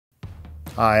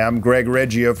Hi, I'm Greg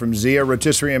Reggio from Zia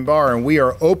Rotisserie and Bar, and we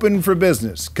are open for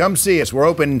business. Come see us. We're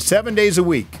open 7 days a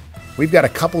week. We've got a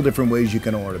couple different ways you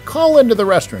can order. Call into the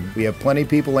restaurant. We have plenty of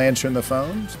people answering the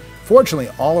phones. Fortunately,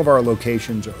 all of our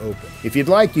locations are open. If you'd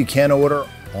like, you can order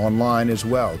online as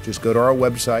well. Just go to our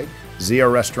website,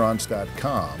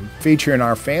 ziarestaurants.com. Featuring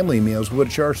our family meals,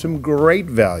 which are some great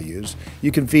values.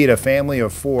 You can feed a family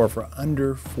of 4 for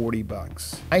under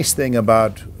 $40. Nice thing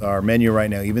about our menu right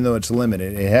now, even though it's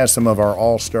limited, it has some of our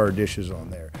all-star dishes on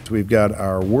there. So we've got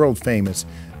our world-famous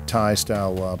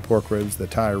Thai-style pork ribs, the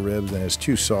Thai ribs, and it's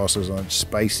 2 sauces on it,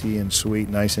 spicy and sweet,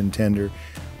 nice and tender.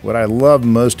 What I love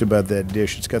most about that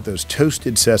dish, it's got those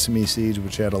toasted sesame seeds,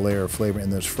 which add a layer of flavor,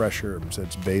 and those fresh herbs.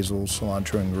 That's basil,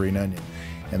 cilantro, and green onion.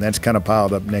 And that's kind of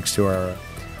piled up next to our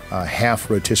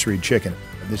half rotisserie chicken.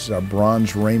 This is our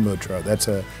bronze rainbow trout. That's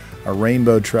a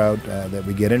rainbow trout that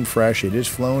we get in fresh. It is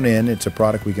flown in. It's a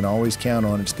product we can always count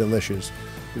on. It's delicious.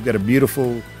 We've got a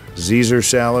beautiful Caesar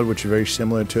salad, which is very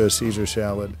similar to a Caesar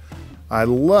salad. I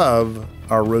love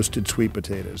our roasted sweet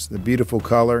potatoes, the beautiful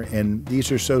color, and these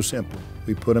are so simple.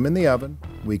 We put them in the oven,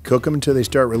 we cook them until they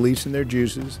start releasing their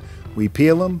juices, we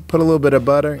peel them, put a little bit of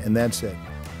butter, and that's it.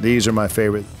 These are my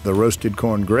favorite, the roasted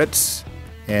corn grits,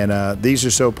 and these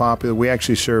are so popular, we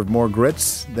actually serve more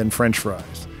grits than French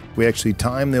fries. We actually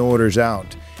time the orders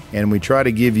out, and we try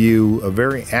to give you a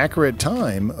very accurate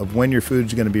time of when your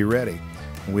food's going to be ready.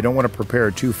 And we don't want to prepare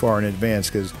it too far in advance,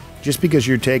 because just because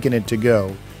you're taking it to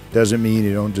go doesn't mean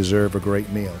you don't deserve a great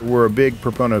meal. We're a big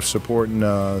proponent of supporting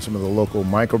some of the local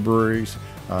microbreweries.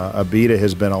 Abita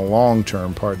has been a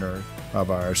long-term partner of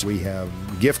ours. We have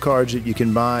gift cards that you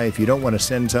can buy. If you don't want to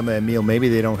send some of that meal, maybe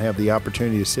they don't have the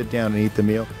opportunity to sit down and eat the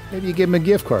meal, maybe you give them a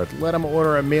gift card. Let them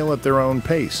order a meal at their own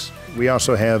pace. We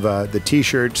also have the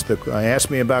t-shirts, the Ask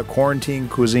Me About Quarantine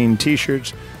Cuisine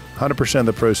t-shirts. 100% of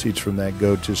the proceeds from that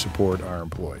go to support our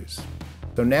employees.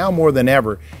 So now more than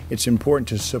ever, it's important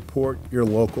to support your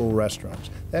local restaurants.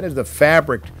 That is the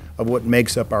fabric of what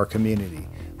makes up our community.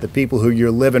 The people who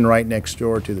you're living right next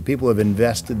door to, the people who have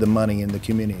invested the money in the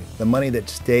community, the money that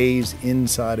stays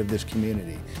inside of this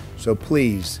community. So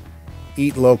please,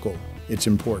 eat local. It's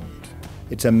important.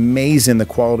 It's amazing the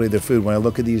quality of the food when I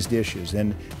look at these dishes.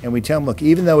 And we tell them, look,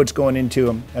 even though it's going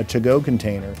into a to-go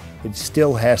container, it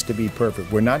still has to be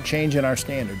perfect. We're not changing our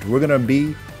standards. We're going to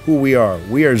be who we are.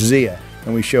 We are Zia,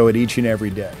 and we show it each and every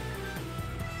day.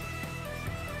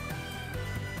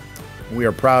 We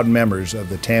are proud members of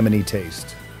the Tammany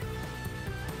Taste.